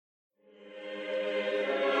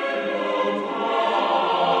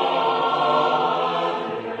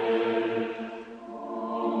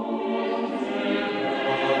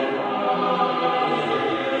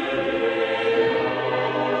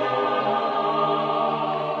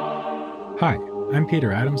Hi, I'm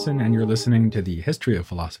Peter Adamson, and you're listening to the History of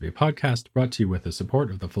Philosophy podcast, brought to you with the support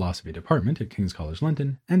of the Philosophy Department at King's College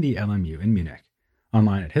London and the LMU in Munich,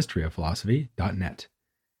 online at historyofphilosophy.net.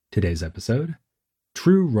 Today's episode,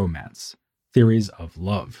 True Romance, Theories of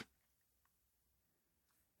Love.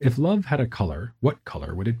 If love had a color, what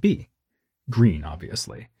color would it be? Green,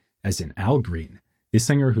 obviously, as in Al Green, the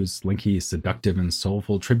singer whose slinky, seductive, and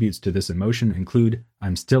soulful tributes to this emotion include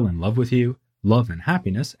I'm Still in Love with You, Love and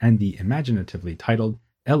Happiness, and the imaginatively titled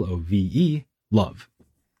Love, Love.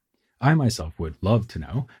 I myself would love to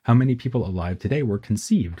know how many people alive today were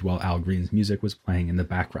conceived while Al Green's music was playing in the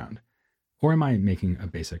background. Or am I making a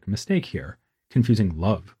basic mistake here, confusing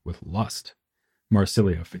love with lust?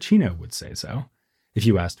 Marsilio Ficino would say so. If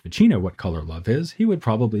you asked Ficino what color love is, he would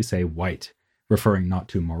probably say white, referring not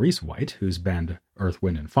to Maurice White, whose band Earth,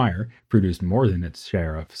 Wind and Fire produced more than its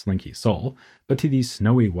share of slinky soul, but to the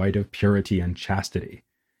snowy white of purity and chastity.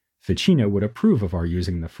 Ficino would approve of our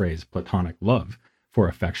using the phrase platonic love for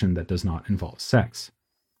affection that does not involve sex.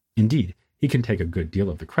 Indeed, he can take a good deal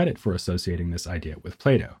of the credit for associating this idea with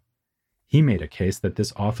Plato. He made a case that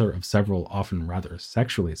this author of several often rather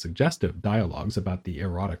sexually suggestive dialogues about the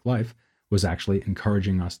erotic life was actually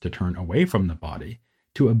encouraging us to turn away from the body,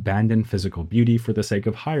 to abandon physical beauty for the sake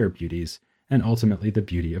of higher beauties, and ultimately the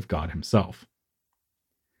beauty of God himself.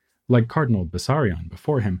 Like Cardinal Bessarion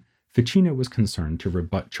before him, Ficino was concerned to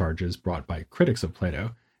rebut charges brought by critics of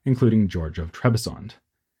Plato, including George of Trebizond.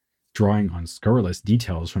 Drawing on scurrilous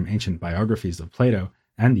details from ancient biographies of Plato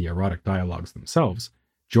and the erotic dialogues themselves,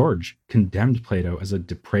 George condemned Plato as a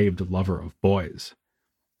depraved lover of boys.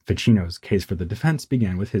 Ficino's case for the defense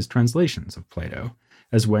began with his translations of Plato,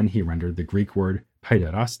 as when he rendered the Greek word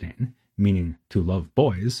paiderastein, meaning to love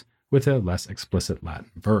boys, with a less explicit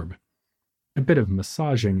Latin verb. A bit of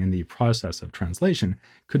massaging in the process of translation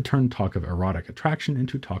could turn talk of erotic attraction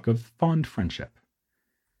into talk of fond friendship.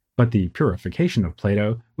 But the purification of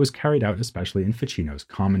Plato was carried out especially in Ficino's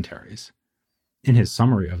commentaries. In his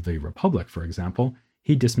summary of the Republic, for example,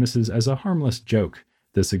 he dismisses as a harmless joke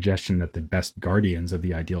the suggestion that the best guardians of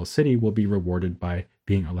the ideal city will be rewarded by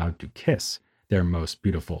being allowed to kiss their most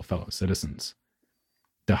beautiful fellow citizens.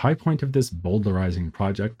 The high point of this bowdlerizing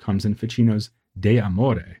project comes in Ficino's De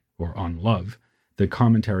Amore, or On Love, the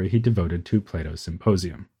commentary he devoted to Plato's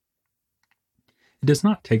Symposium. It does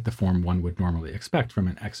not take the form one would normally expect from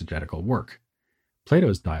an exegetical work.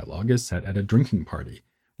 Plato's dialogue is set at a drinking party,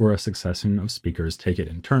 where a succession of speakers take it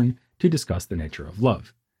in turn to discuss the nature of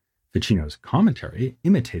love. Ficino's commentary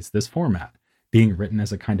imitates this format, being written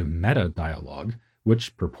as a kind of meta-dialogue,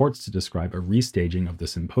 which purports to describe a restaging of the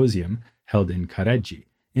Symposium held in Careggi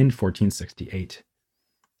in 1468.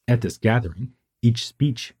 At this gathering, each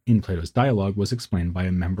speech in Plato's dialogue was explained by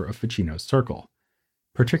a member of Ficino's circle.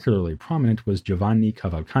 Particularly prominent was Giovanni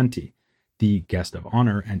Cavalcanti, the guest of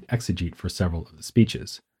honor and exegete for several of the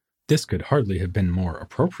speeches. This could hardly have been more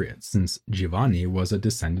appropriate, since Giovanni was a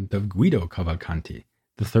descendant of Guido Cavalcanti,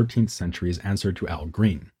 the 13th century's answer to Al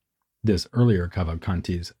Green. This earlier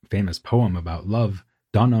Cavalcanti's famous poem about love,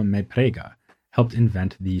 Donna me prega, helped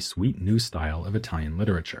invent the sweet new style of Italian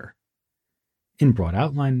literature. In broad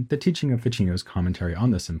outline, the teaching of Ficino's commentary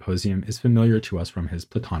on the Symposium is familiar to us from his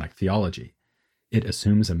Platonic theology. It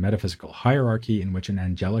assumes a metaphysical hierarchy in which an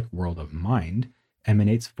angelic world of mind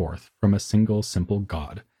emanates forth from a single simple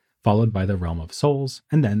God, followed by the realm of souls,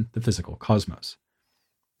 and then the physical cosmos.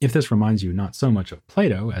 If this reminds you not so much of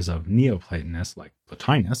Plato as of Neoplatonists like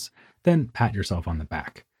Plotinus, then pat yourself on the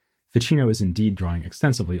back. Ficino is indeed drawing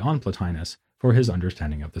extensively on Plotinus for his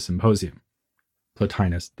understanding of the Symposium.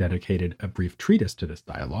 Plotinus dedicated a brief treatise to this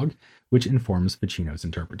dialogue, which informs Ficino's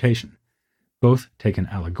interpretation. Both take an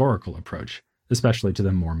allegorical approach, especially to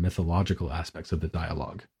the more mythological aspects of the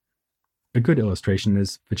dialogue. A good illustration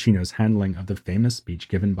is Ficino's handling of the famous speech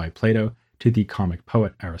given by Plato to the comic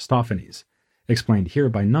poet Aristophanes, explained here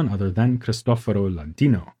by none other than Cristoforo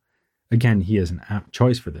Landino. Again, he is an apt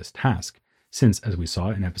choice for this task, since, as we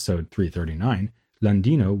saw in episode 339,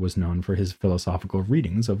 Landino was known for his philosophical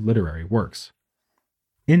readings of literary works.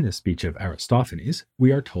 In the speech of Aristophanes,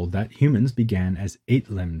 we are told that humans began as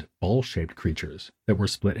 8-limbed, ball-shaped creatures that were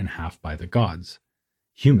split in half by the gods.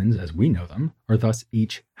 Humans, as we know them, are thus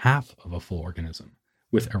each half of a full organism,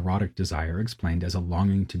 with erotic desire explained as a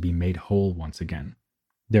longing to be made whole once again.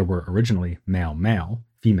 There were originally male-male,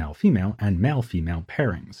 female-female, and male-female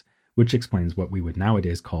pairings, which explains what we would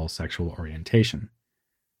nowadays call sexual orientation.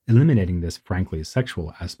 Eliminating this frankly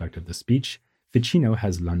sexual aspect of the speech, Ficino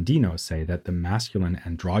has Landino say that the masculine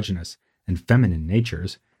androgynous and feminine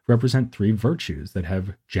natures represent three virtues that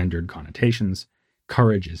have gendered connotations.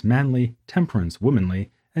 Courage is manly, temperance womanly,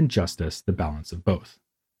 and justice the balance of both.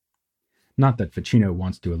 Not that Ficino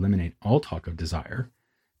wants to eliminate all talk of desire.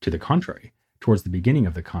 To the contrary, towards the beginning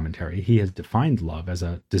of the commentary, he has defined love as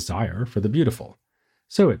a desire for the beautiful.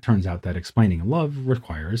 So it turns out that explaining love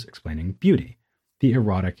requires explaining beauty. The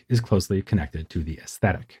erotic is closely connected to the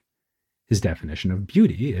aesthetic. His definition of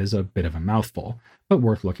beauty is a bit of a mouthful, but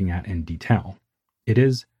worth looking at in detail. It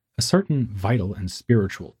is a certain vital and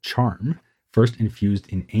spiritual charm, first infused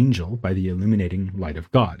in angel by the illuminating light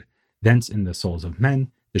of God, thence in the souls of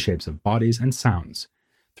men, the shapes of bodies and sounds.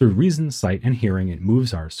 Through reason, sight, and hearing it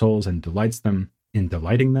moves our souls and delights them. In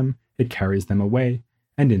delighting them, it carries them away,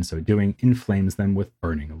 and in so doing inflames them with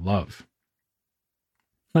burning love.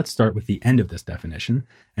 Let's start with the end of this definition,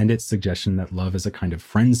 and its suggestion that love is a kind of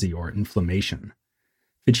frenzy or inflammation.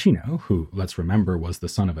 Ficino, who, let's remember, was the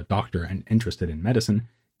son of a doctor and interested in medicine,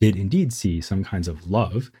 did indeed see some kinds of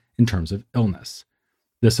love in terms of illness.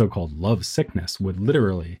 The so-called love sickness would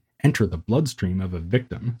literally enter the bloodstream of a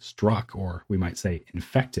victim struck, or we might say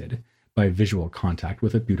infected, by visual contact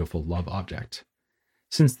with a beautiful love object.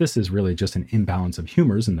 Since this is really just an imbalance of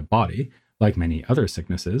humors in the body, like many other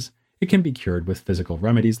sicknesses, it can be cured with physical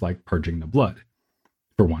remedies like purging the blood.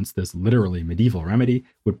 For once, this literally medieval remedy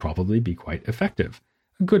would probably be quite effective.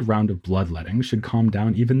 A good round of bloodletting should calm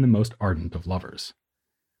down even the most ardent of lovers.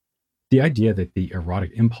 The idea that the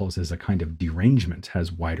erotic impulse is a kind of derangement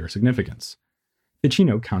has wider significance.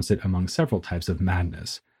 Ficino counts it among several types of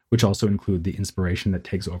madness, which also include the inspiration that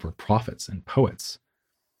takes over prophets and poets.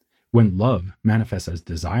 When love manifests as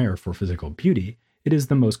desire for physical beauty, it is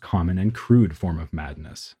the most common and crude form of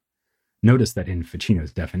madness. Notice that in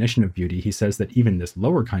Ficino's definition of beauty, he says that even this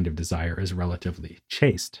lower kind of desire is relatively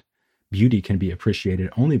chaste. Beauty can be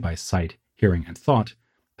appreciated only by sight, hearing, and thought,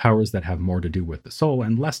 powers that have more to do with the soul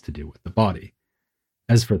and less to do with the body.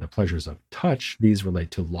 As for the pleasures of touch, these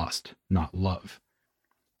relate to lust, not love.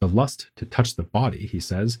 The lust to touch the body, he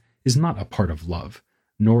says, is not a part of love,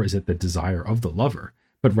 nor is it the desire of the lover,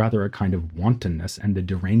 but rather a kind of wantonness and the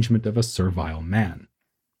derangement of a servile man.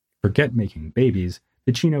 Forget making babies,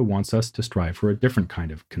 Ficino wants us to strive for a different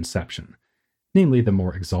kind of conception, namely the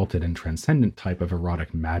more exalted and transcendent type of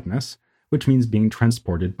erotic madness, which means being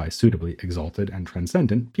transported by suitably exalted and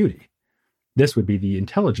transcendent beauty. This would be the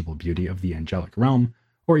intelligible beauty of the angelic realm,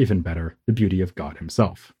 or even better, the beauty of God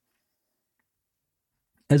himself.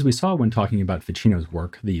 As we saw when talking about Ficino's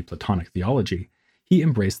work, The Platonic Theology, he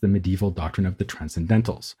embraced the medieval doctrine of the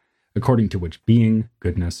transcendentals, according to which being,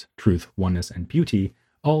 goodness, truth, oneness, and beauty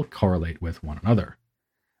all correlate with one another.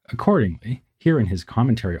 Accordingly, here in his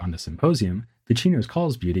commentary on the Symposium, Ficino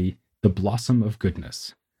calls beauty the blossom of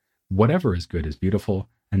goodness. Whatever is good is beautiful,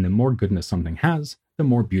 and the more goodness something has, the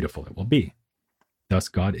more beautiful it will be. Thus,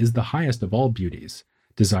 God is the highest of all beauties,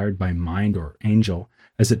 desired by mind or angel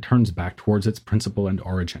as it turns back towards its principle and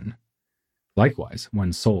origin. Likewise,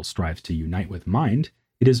 when soul strives to unite with mind,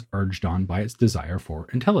 it is urged on by its desire for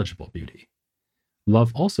intelligible beauty.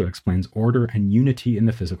 Love also explains order and unity in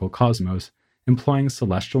the physical cosmos, employing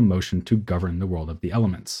celestial motion to govern the world of the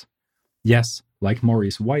elements. Yes, like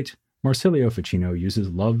Maurice White, Marsilio Ficino uses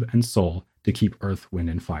love and soul to keep earth, wind,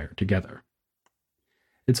 and fire together.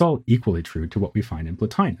 It's all equally true to what we find in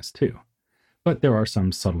Plotinus, too. But there are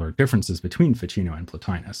some subtler differences between Ficino and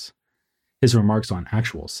Plotinus. His remarks on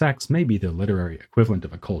actual sex may be the literary equivalent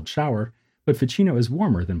of a cold shower, but Ficino is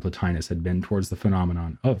warmer than Plotinus had been towards the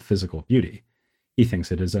phenomenon of physical beauty. He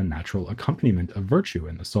thinks it is a natural accompaniment of virtue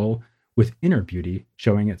in the soul, with inner beauty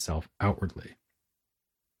showing itself outwardly.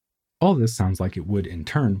 All this sounds like it would, in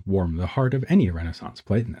turn, warm the heart of any Renaissance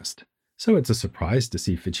Platonist. So it's a surprise to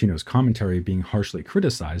see Ficino's commentary being harshly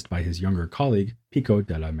criticized by his younger colleague, Pico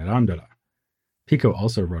della Mirandola. Pico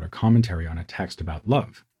also wrote a commentary on a text about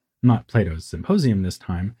love. Not Plato's Symposium this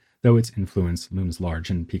time, though its influence looms large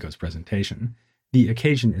in Pico's presentation. The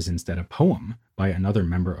occasion is instead a poem by another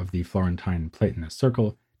member of the Florentine Platonist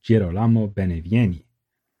circle, Girolamo Benevieni.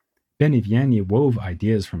 Benevieni wove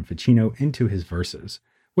ideas from Ficino into his verses,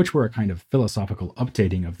 which were a kind of philosophical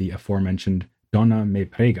updating of the aforementioned Donna me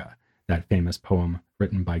prega, that famous poem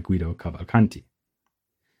written by Guido Cavalcanti.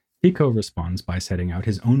 Pico responds by setting out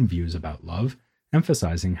his own views about love,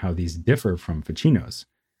 emphasizing how these differ from Ficino's.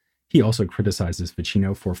 He also criticizes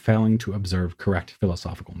Ficino for failing to observe correct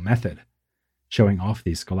philosophical method. Showing off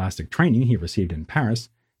the scholastic training he received in Paris,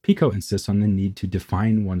 Pico insists on the need to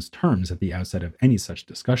define one's terms at the outset of any such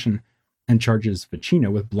discussion, and charges Ficino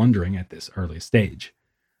with blundering at this early stage.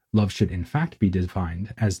 Love should in fact be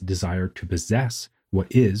defined as desire to possess what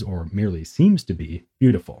is, or merely seems to be,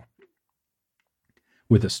 beautiful.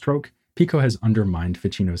 With a stroke, Pico has undermined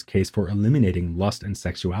Ficino's case for eliminating lust and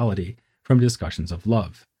sexuality from discussions of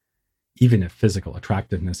love. Even if physical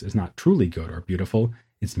attractiveness is not truly good or beautiful,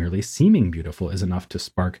 It's merely seeming beautiful is enough to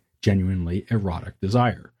spark genuinely erotic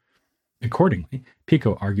desire. Accordingly,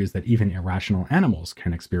 Pico argues that even irrational animals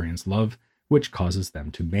can experience love, which causes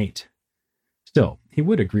them to mate. Still, he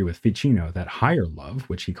would agree with Ficino that higher love,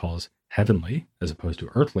 which he calls heavenly as opposed to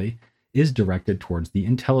earthly, is directed towards the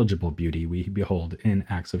intelligible beauty we behold in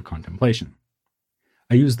acts of contemplation.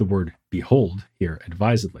 I use the word behold here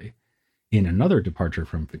advisedly. In another departure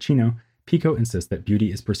from Ficino, Pico insists that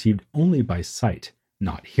beauty is perceived only by sight,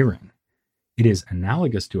 not hearing. It is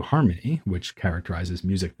analogous to harmony, which characterizes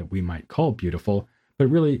music that we might call beautiful, but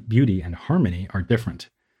really beauty and harmony are different.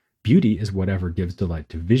 Beauty is whatever gives delight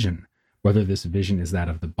to vision, whether this vision is that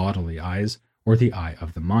of the bodily eyes or the eye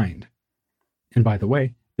of the mind. And by the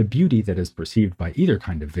way, the beauty that is perceived by either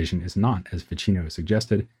kind of vision is not, as Ficino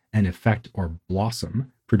suggested, an effect or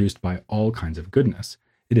blossom produced by all kinds of goodness.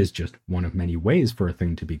 It is just one of many ways for a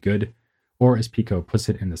thing to be good, or as Pico puts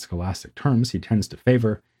it in the scholastic terms he tends to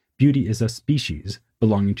favor, beauty is a species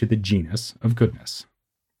belonging to the genus of goodness.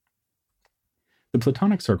 The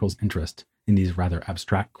Platonic circle's interest in these rather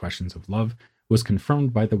abstract questions of love was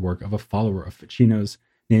confirmed by the work of a follower of Ficino's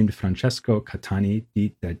named Francesco Catani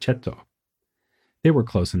di Decetto. They were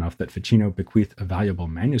close enough that Ficino bequeathed a valuable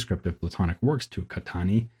manuscript of Platonic works to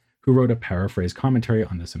Catani, who wrote a paraphrased commentary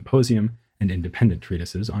on the Symposium and independent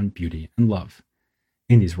treatises on beauty and love.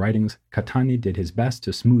 In these writings, Catani did his best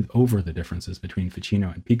to smooth over the differences between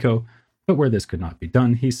Ficino and Pico, but where this could not be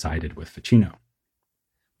done, he sided with Ficino.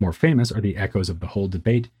 More famous are the echoes of the whole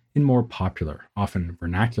debate in more popular, often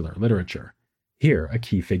vernacular literature. Here, a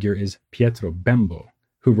key figure is Pietro Bembo,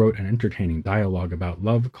 who wrote an entertaining dialogue about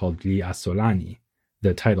love called Gli Assolani.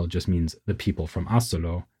 The title just means the people from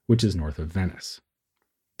Asolo, which is north of Venice.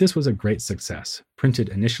 This was a great success, printed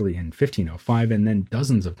initially in 1505 and then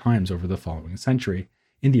dozens of times over the following century,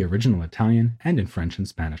 in the original Italian and in French and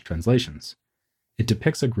Spanish translations. It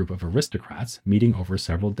depicts a group of aristocrats meeting over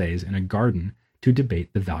several days in a garden to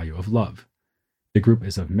debate the value of love. The group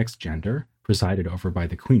is of mixed gender, presided over by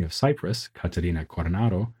the Queen of Cyprus, Caterina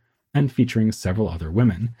Cornaro, and featuring several other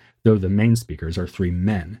women, though the main speakers are three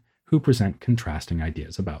men who present contrasting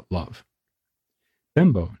ideas about love.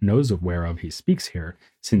 Bembo knows whereof he speaks here,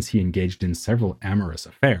 since he engaged in several amorous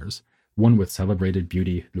affairs, one with celebrated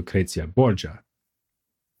beauty Lucrezia Borgia.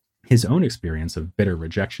 His own experience of bitter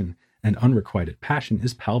rejection and unrequited passion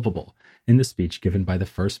is palpable in the speech given by the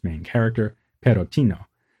first main character, Perotino,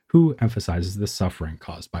 who emphasizes the suffering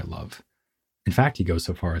caused by love. In fact, he goes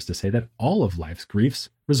so far as to say that all of life's griefs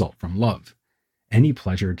result from love. Any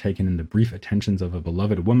pleasure taken in the brief attentions of a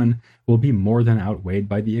beloved woman will be more than outweighed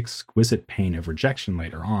by the exquisite pain of rejection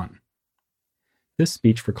later on. This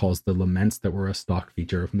speech recalls the laments that were a stock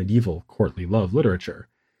feature of medieval courtly love literature.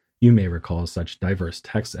 You may recall such diverse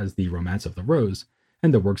texts as the Romance of the Rose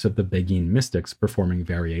and the works of the Beguine mystics performing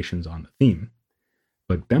variations on the theme.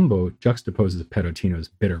 But Bembo juxtaposes Perotino's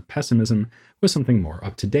bitter pessimism with something more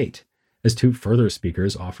up-to-date, as two further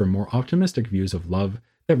speakers offer more optimistic views of love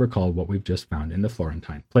that recall what we've just found in the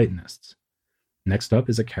Florentine Platonists. Next up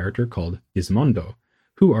is a character called Gismondo,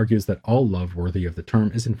 who argues that all love worthy of the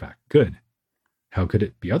term is in fact good. How could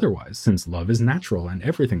it be otherwise, since love is natural and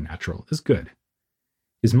everything natural is good?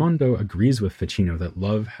 Gismondo agrees with Ficino that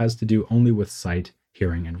love has to do only with sight,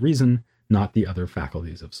 hearing, and reason, not the other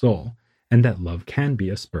faculties of soul, and that love can be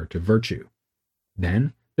a spur to virtue.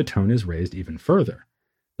 Then, the tone is raised even further.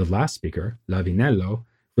 The last speaker, Lavinello,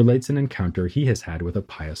 relates an encounter he has had with a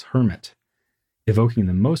pious hermit. Evoking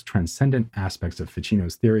the most transcendent aspects of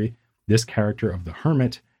Ficino's theory, this character of the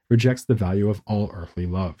hermit rejects the value of all earthly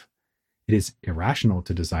love. It is irrational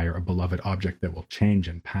to desire a beloved object that will change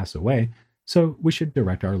and pass away, so we should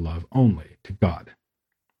direct our love only to God.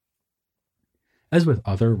 As with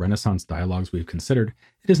other Renaissance dialogues we've considered,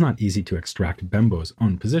 it is not easy to extract Bembo's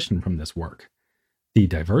own position from this work. The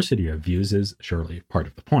diversity of views is surely part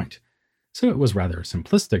of the point, so it was rather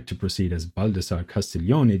simplistic to proceed as Baldassare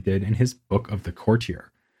Castiglione did in his Book of the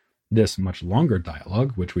Courtier. This much longer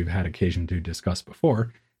dialogue, which we've had occasion to discuss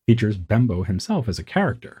before, features Bembo himself as a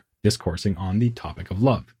character, discoursing on the topic of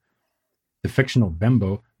love. The fictional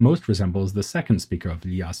Bembo most resembles the second speaker of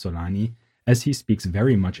Gli Assolani, as he speaks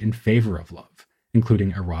very much in favor of love,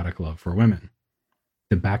 including erotic love for women.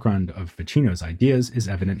 The background of Ficino's ideas is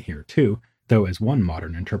evident here too, though as one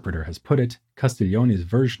modern interpreter has put it, Castiglione's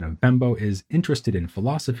version of Bembo is interested in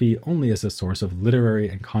philosophy only as a source of literary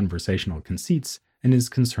and conversational conceits, and is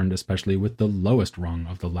concerned especially with the lowest rung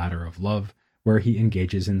of the ladder of love, where he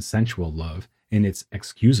engages in sensual love in its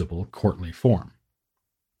excusable courtly form.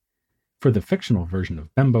 For the fictional version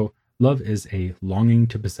of Bembo, love is a longing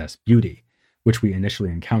to possess beauty, which we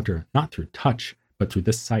initially encounter not through touch, but through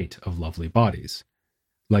the sight of lovely bodies.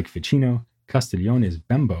 Like Ficino, Castiglione's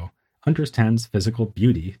Bembo understands physical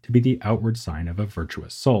beauty to be the outward sign of a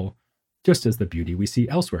virtuous soul, just as the beauty we see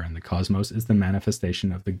elsewhere in the cosmos is the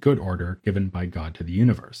manifestation of the good order given by God to the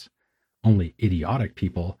universe. Only idiotic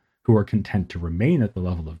people who are content to remain at the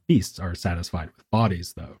level of beasts are satisfied with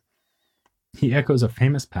bodies, though. He echoes a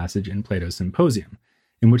famous passage in Plato's Symposium,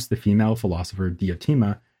 in which the female philosopher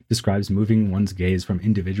Diotima describes moving one's gaze from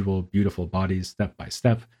individual beautiful bodies step by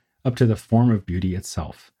step up to the form of beauty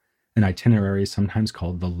itself, an itinerary sometimes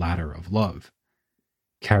called the ladder of love.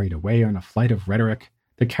 Carried away on a flight of rhetoric,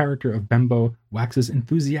 the character of Bembo waxes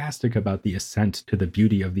enthusiastic about the ascent to the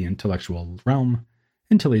beauty of the intellectual realm,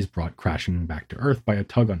 until he's brought crashing back to earth by a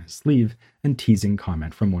tug on his sleeve and teasing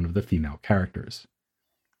comment from one of the female characters.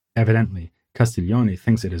 Evidently, Castiglione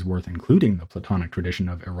thinks it is worth including the Platonic tradition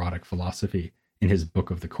of erotic philosophy in his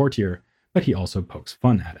Book of the Courtier, but he also pokes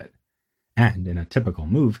fun at it. And, in a typical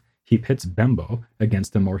move, he pits Bembo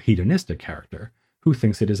against a more hedonistic character, who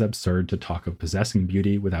thinks it is absurd to talk of possessing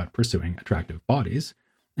beauty without pursuing attractive bodies,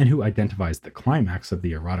 and who identifies the climax of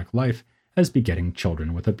the erotic life as begetting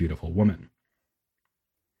children with a beautiful woman.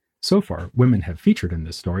 So far, women have featured in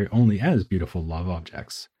this story only as beautiful love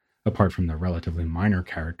objects, apart from the relatively minor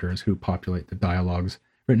characters who populate the dialogues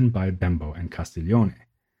written by Bembo and Castiglione.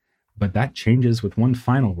 But that changes with one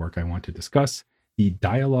final work I want to discuss, the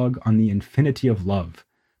Dialogue on the Infinity of Love,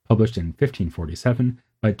 published in 1547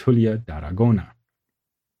 by Tullia d'Aragona.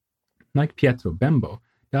 Like Pietro Bembo,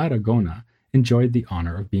 d'Aragona enjoyed the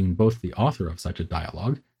honor of being both the author of such a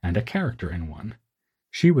dialogue and a character in one.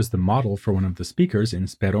 She was the model for one of the speakers in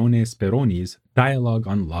Sperone Speroni's Dialogue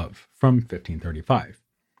on Love from 1535.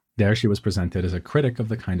 There she was presented as a critic of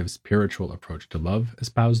the kind of spiritual approach to love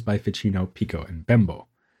espoused by Ficino, Pico, and Bembo.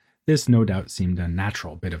 This no doubt seemed a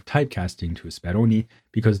natural bit of typecasting to Speroni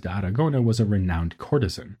because d'Aragona was a renowned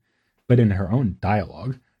courtesan, but in her own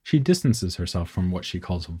dialogue, she distances herself from what she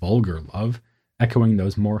calls vulgar love, echoing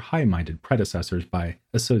those more high-minded predecessors by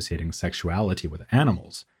associating sexuality with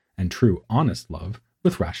animals and true honest love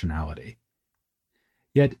with rationality.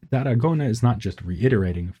 Yet d'Aragona is not just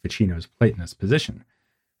reiterating Ficino's Platonist position.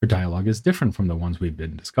 Her dialogue is different from the ones we've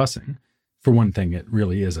been discussing. For one thing, it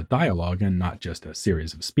really is a dialogue and not just a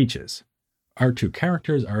series of speeches. Our two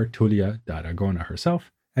characters are Tullia d'Aragona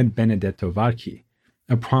herself and Benedetto Varchi,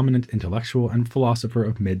 a prominent intellectual and philosopher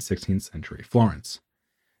of mid-16th century Florence.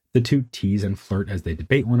 The two tease and flirt as they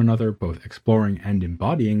debate one another, both exploring and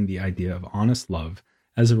embodying the idea of honest love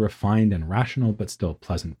as a refined and rational but still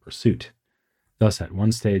pleasant pursuit. Thus, at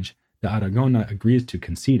one stage, d'Aragona agrees to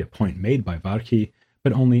concede a point made by Varchi,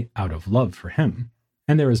 but only out of love for him,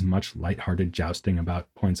 and there is much light-hearted jousting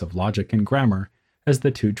about points of logic and grammar as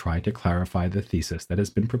the two try to clarify the thesis that has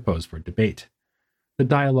been proposed for debate. The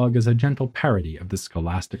dialogue is a gentle parody of the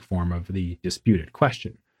scholastic form of the disputed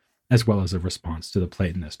question, as well as a response to the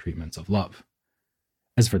Platonist treatments of love.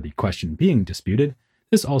 As for the question being disputed,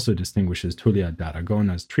 this also distinguishes Tullia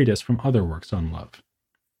d'Aragona's treatise from other works on love.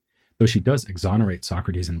 Though she does exonerate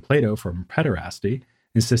Socrates and Plato from pederasty,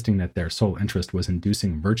 insisting that their sole interest was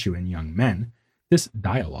inducing virtue in young men, this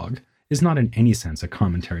dialogue is not in any sense a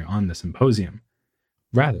commentary on the Symposium.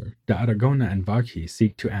 Rather, d'Aragona and Varchi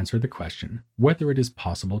seek to answer the question whether it is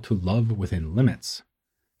possible to love within limits.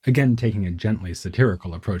 Again, taking a gently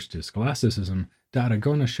satirical approach to scholasticism,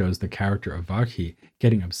 d'Aragona shows the character of Varchi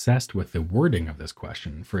getting obsessed with the wording of this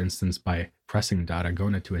question, for instance by pressing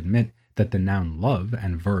d'Aragona to admit that the noun love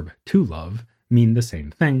and verb to love mean the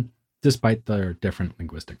same thing, despite their different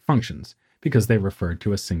linguistic functions, because they refer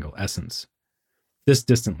to a single essence. This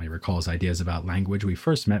distantly recalls ideas about language we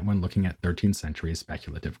first met when looking at 13th century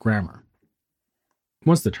speculative grammar.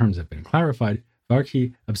 Once the terms have been clarified,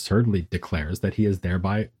 Varchi absurdly declares that he has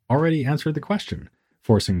thereby already answered the question,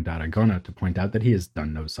 forcing d'Aragona to point out that he has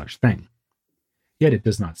done no such thing. Yet it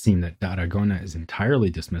does not seem that d'Aragona is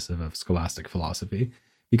entirely dismissive of scholastic philosophy,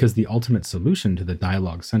 because the ultimate solution to the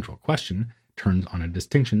dialogue's central question turns on a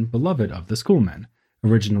distinction beloved of the schoolmen,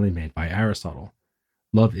 originally made by Aristotle.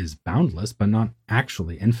 Love is boundless, but not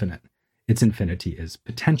actually infinite. Its infinity is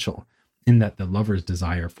potential, in that the lover's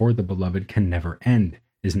desire for the beloved can never end,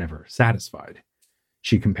 is never satisfied.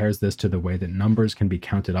 She compares this to the way that numbers can be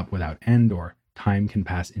counted up without end, or time can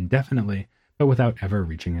pass indefinitely, but without ever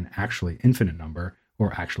reaching an actually infinite number,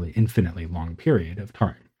 or actually infinitely long period of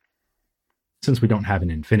time. Since we don't have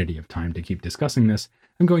an infinity of time to keep discussing this,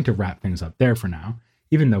 I'm going to wrap things up there for now,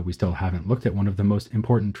 even though we still haven't looked at one of the most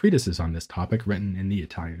important treatises on this topic written in the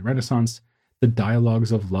Italian Renaissance, the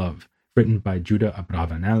Dialogues of Love, written by Giuda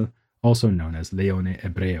Abravanel, also known as Leone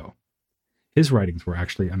Ebreo. His writings were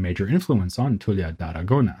actually a major influence on Tullia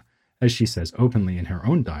d'Aragona, as she says openly in her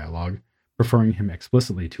own dialogue, referring him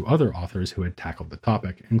explicitly to other authors who had tackled the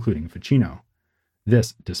topic, including Ficino.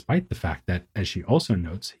 This despite the fact that, as she also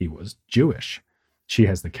notes, he was Jewish. She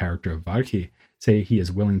has the character of Varki say he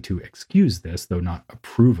is willing to excuse this, though not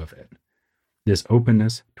approve of it. This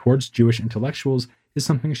openness towards Jewish intellectuals is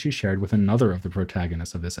something she shared with another of the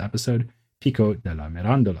protagonists of this episode, Pico della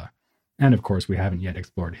Mirandola. And of course, we haven't yet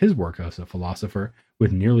explored his work as a philosopher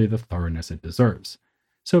with nearly the thoroughness it deserves.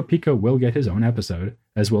 So Pico will get his own episode,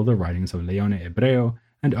 as will the writings of Leone Ebreo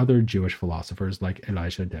and other Jewish philosophers like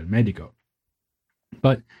Elisha del Medico.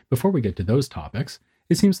 But before we get to those topics,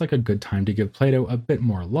 it seems like a good time to give Plato a bit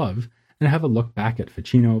more love and have a look back at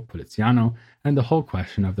Ficino, Poliziano, and the whole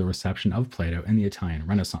question of the reception of Plato in the Italian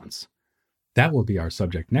Renaissance. That will be our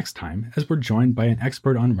subject next time, as we're joined by an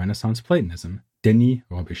expert on Renaissance Platonism, Denis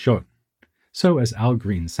Robichaud. So as Al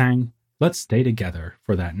Green sang, let's stay together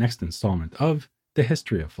for that next installment of The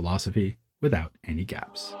History of Philosophy Without Any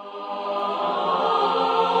Gaps.